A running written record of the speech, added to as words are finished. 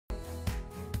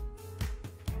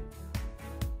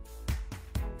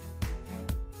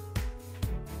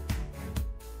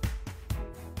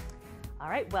All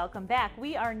right, welcome back.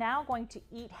 We are now going to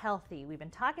eat healthy. We've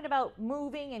been talking about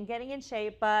moving and getting in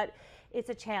shape, but it's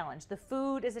a challenge. The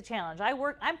food is a challenge.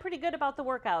 I'm pretty good about the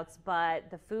workouts, but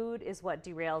the food is what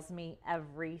derails me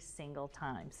every single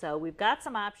time. So we've got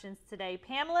some options today.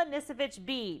 Pamela Nisevich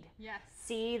Bede. Yes.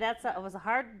 See, it was a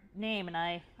hard name, and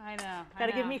I know. Got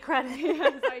to give me credit.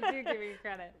 Yes, I do give you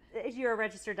credit. You're a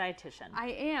registered dietitian.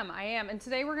 I am. And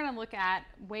today we're going to look at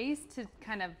ways to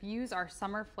kind of use our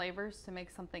summer flavors to make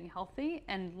something healthy.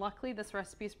 And luckily this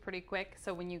recipe is pretty quick.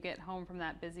 So when you get home from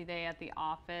that busy day at the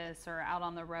office or out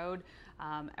on the road,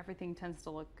 everything tends to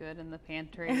look good in the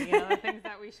pantry, the things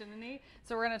that we shouldn't eat.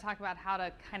 So we're going to talk about how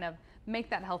to kind of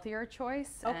make that healthier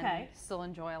choice and still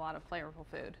enjoy a lot of flavorful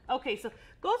food. Okay, so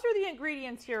go through the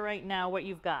ingredients here right now, what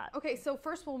you've got. Okay, so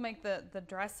first we'll make the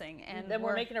dressing. And then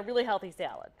we're making a really healthy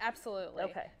salad. Absolutely.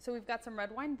 Okay. So we've got some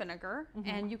red wine vinegar,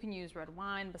 and you can use red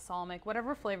wine, balsamic,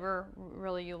 whatever flavor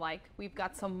really you like. We've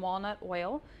got some walnut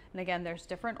oil, and again, there's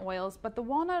different oils, but the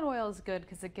walnut oil is good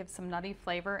because it gives some nutty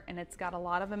flavor, and it's got a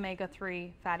lot of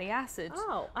omega-3 fatty acids.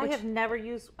 Oh, I have never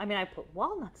used, I put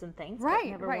walnuts and things, right, but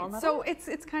never right. walnut So oil.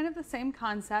 it's kind of the same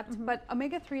concept, but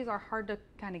omega-3s are hard to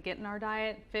kind of get in our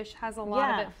diet. Fish has a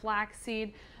lot of it,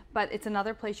 flaxseed, but it's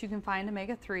another place you can find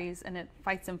omega-3s, and it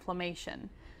fights inflammation.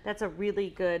 That's a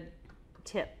really good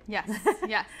tip. Yes,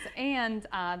 yes. And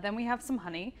then we have some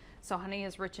honey. So honey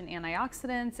is rich in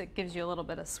antioxidants. It gives you a little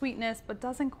bit of sweetness, but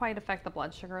doesn't quite affect the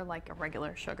blood sugar like a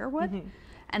regular sugar would.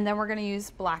 And then we're going to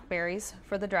use blackberries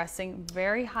for the dressing.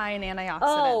 Very high in antioxidants.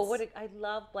 Oh, I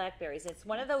love blackberries. It's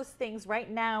one of those things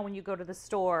right now when you go to the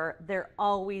store, they're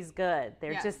always good.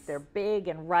 They're they're big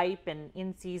and ripe and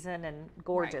in season and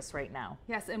gorgeous right now.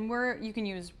 Yes, and you can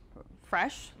use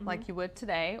fresh like you would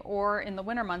today, or in the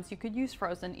winter months you could use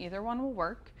frozen. Either one will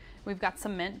work. We've got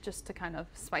some mint just to kind of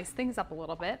spice things up a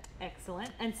little bit.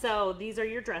 Excellent. And so these are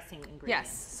your dressing ingredients.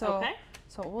 Yes. So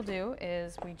what we'll do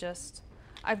is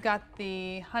I've got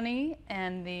the honey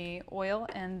and the oil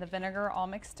and the vinegar all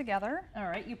mixed together. All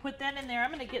right, you put that in there.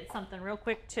 I'm going to get something real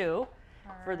quick too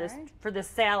for this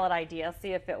salad idea.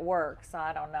 See if it works.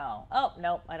 I don't know. Oh,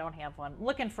 nope, I don't have one. I'm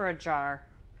looking for a jar.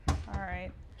 All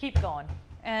right. Keep going.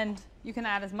 And you can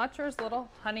add as much or as little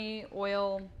honey,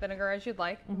 oil, vinegar as you'd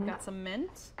like. We've got some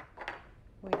mint.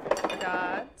 We've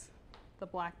got the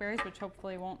blackberries, which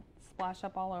hopefully won't splash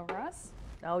up all over us.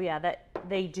 Oh yeah,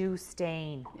 they do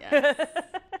stain. Yes.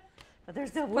 But they're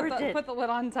still worth it. Put the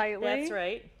lid on tightly. That's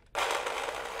right.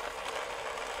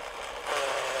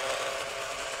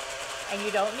 And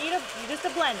you don't need just a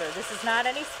blender. This is not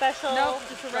any special. Nope,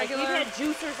 just a regular. We've had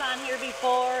juicers on here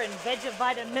before and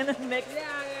Vegevita mix.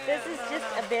 This is just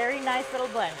a very nice little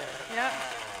blender. Yeah.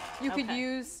 You could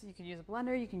use a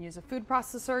blender. You can use a food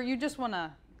processor. You just want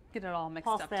to get it all mixed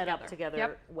Pulse up that together. up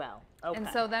together well. Okay. And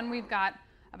so then we've got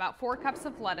about 4 cups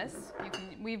of lettuce.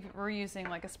 We're using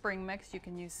like a spring mix. You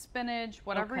can use spinach,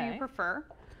 whatever you prefer.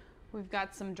 We've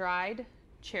got some dried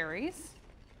cherries.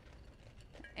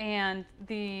 And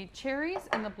the cherries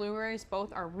and the blueberries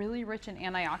both are really rich in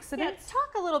antioxidants. Yeah,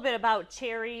 talk a little bit about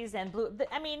cherries and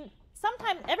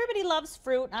sometimes everybody loves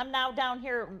fruit. I'm now down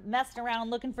here messing around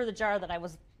looking for the jar that I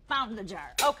found in the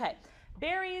jar. Okay,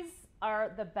 berries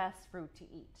are the best fruit to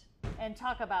eat. And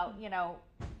talk about,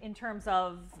 in terms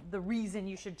of the reason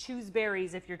you should choose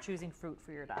berries if you're choosing fruit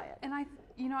for your diet. And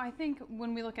I think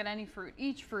when we look at any fruit,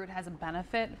 each fruit has a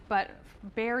benefit, but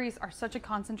berries are such a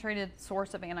concentrated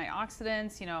source of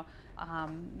antioxidants.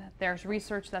 There's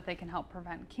research that they can help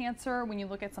prevent cancer. When you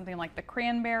look at something like the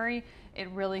cranberry, it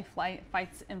really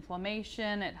fights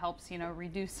inflammation. It helps,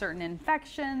 reduce certain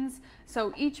infections.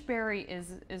 So each berry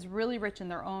is really rich in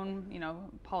their own,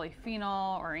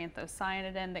 polyphenol or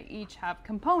anthocyanidin. They each have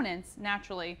components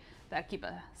naturally that keep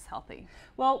us healthy.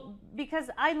 Well, because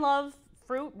I love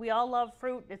fruit, we all love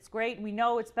fruit. It's great. We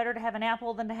know it's better to have an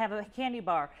apple than to have a candy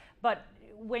bar. But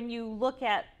when you look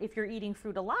at if you're eating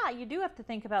fruit a lot, you do have to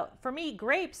think about, for me,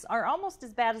 grapes are almost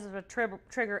as bad as a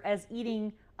trigger as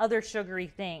eating other sugary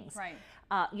things. Right.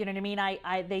 You know what I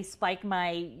mean? They spike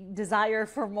my desire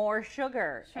for more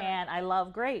sugar, and I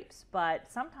love grapes.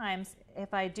 But sometimes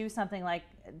if I do something like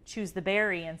choose the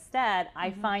berry instead,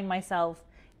 I find myself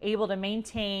able to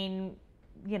maintain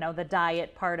the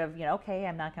diet part of, okay,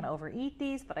 I'm not going to overeat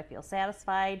these, but I feel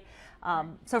satisfied.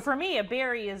 So for me, a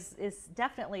berry is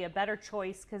definitely a better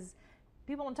choice because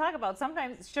people don't talk about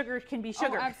sometimes sugar can be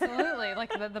sugar. Oh, absolutely.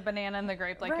 Like the banana and the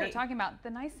grape, like you're talking about. The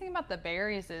nice thing about the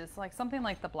berries is like something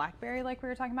like the blackberry, like we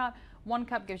were talking about, 1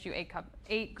 cup gives you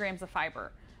 8 grams of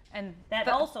fiber. And that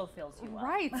also fills you up.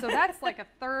 Right. So that's like a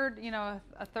third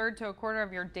to a quarter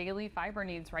of your daily fiber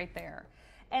needs right there.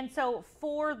 And so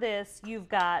for this, you've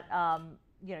got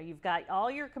you know, you've got all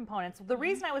your components. The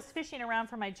reason I was fishing around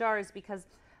for my jar is because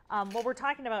what we're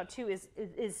talking about too is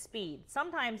speed.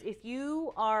 Sometimes if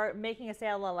you are making a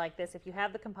salad like this, if you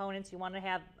have the components, you want to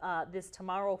have this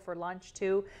tomorrow for lunch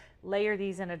too, layer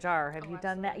these in a jar. Have you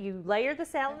done that? You layer the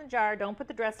salad in a jar, don't put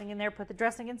the dressing in there, put the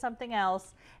dressing in something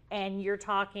else, and you're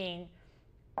talking,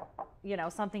 you know,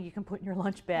 something you can put in your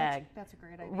lunch bag. That's a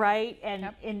great idea. Right?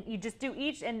 And you just do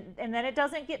each, and then it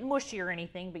doesn't get mushy or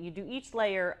anything, but you do each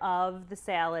layer of the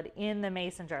salad in the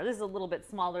mason jar. This is a little bit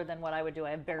smaller than what I would do.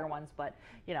 I have bigger ones, but,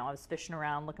 you know, I was fishing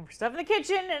around looking for stuff in the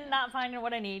kitchen and not finding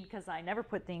what I need because I never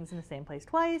put things in the same place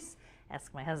twice.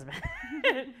 Ask my husband.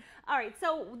 All right,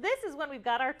 so this is when we've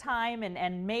got our time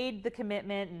and made the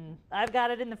commitment, and I've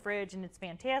got it in the fridge, and it's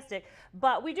fantastic.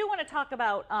 But we do want to talk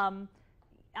about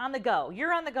on the go.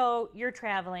 You're on the go, you're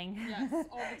traveling. Yes,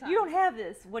 all the time. You don't have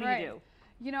this. What do you do?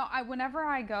 You know, whenever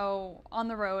I go on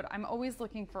the road, I'm always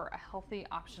looking for a healthy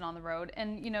option on the road.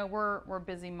 And, you know, we're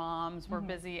busy moms, we're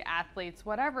busy athletes,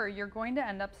 whatever. You're going to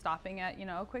end up stopping at, you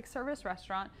know, a quick service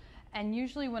restaurant. And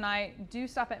usually when I do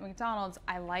stop at McDonald's,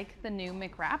 I like the new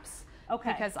McWraps.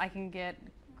 Okay. Because I can get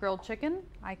grilled chicken,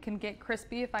 I can get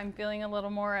crispy if I'm feeling a little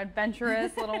more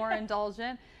adventurous, a little more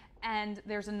indulgent. And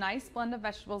there's a nice blend of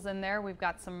vegetables in there. We've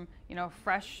got some, you know,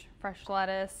 fresh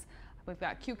lettuce. We've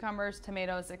got cucumbers,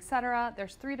 tomatoes, etc.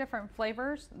 There's 3 different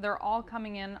flavors. They're all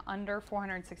coming in under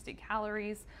 460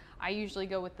 calories. I usually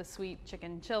go with the sweet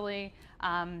chicken chili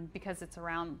because it's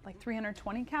around like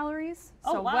 320 calories.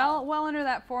 Oh, so wow. well under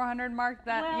that 400 mark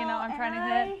that, you know, I'm trying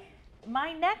to hit.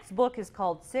 My next book is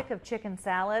called Sick of Chicken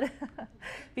Salad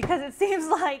because it seems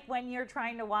like when you're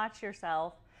trying to watch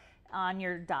yourself on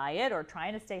your diet or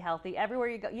trying to stay healthy, everywhere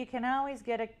you go, you can always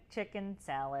get a chicken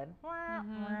salad.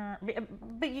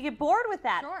 But you get bored with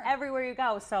that everywhere you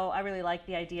go. So I really like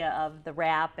the idea of the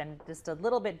wrap and just a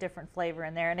little bit different flavor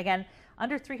in there. And again,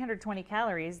 under 320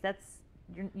 calories,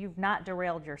 you've not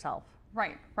derailed yourself.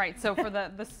 Right. So for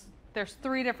there's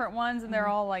 3 different ones, and they're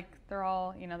all,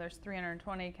 you know, there's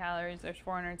 320 calories, there's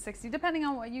 460, depending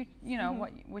on what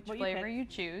which flavor you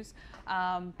choose.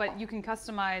 But you can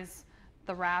customize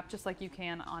the wrap just like you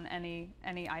can on any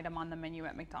item on the menu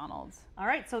at McDonald's. All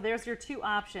right, so there's your 2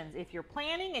 options. If you're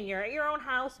planning and you're at your own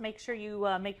house, make sure you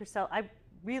make yourself. I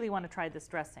really want to try this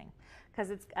dressing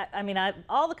because it's. I mean,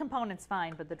 all the components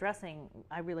fine, but the dressing,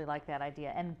 I really like that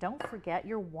idea. And don't forget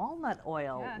your walnut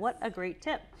oil. Yes. What a great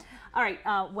tip! All right,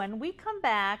 when we come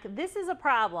back, this is a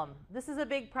problem. This is a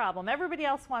big problem. Everybody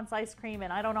else wants ice cream,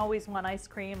 and I don't always want ice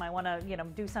cream. I want to, you know,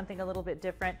 do something a little bit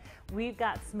different. We've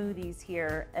got smoothies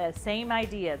here. Same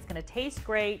idea. It's going to taste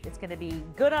great. It's going to be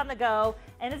good on the go,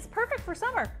 and it's perfect for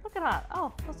summer. Look at that.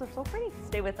 Oh, those are so pretty.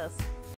 Stay with us.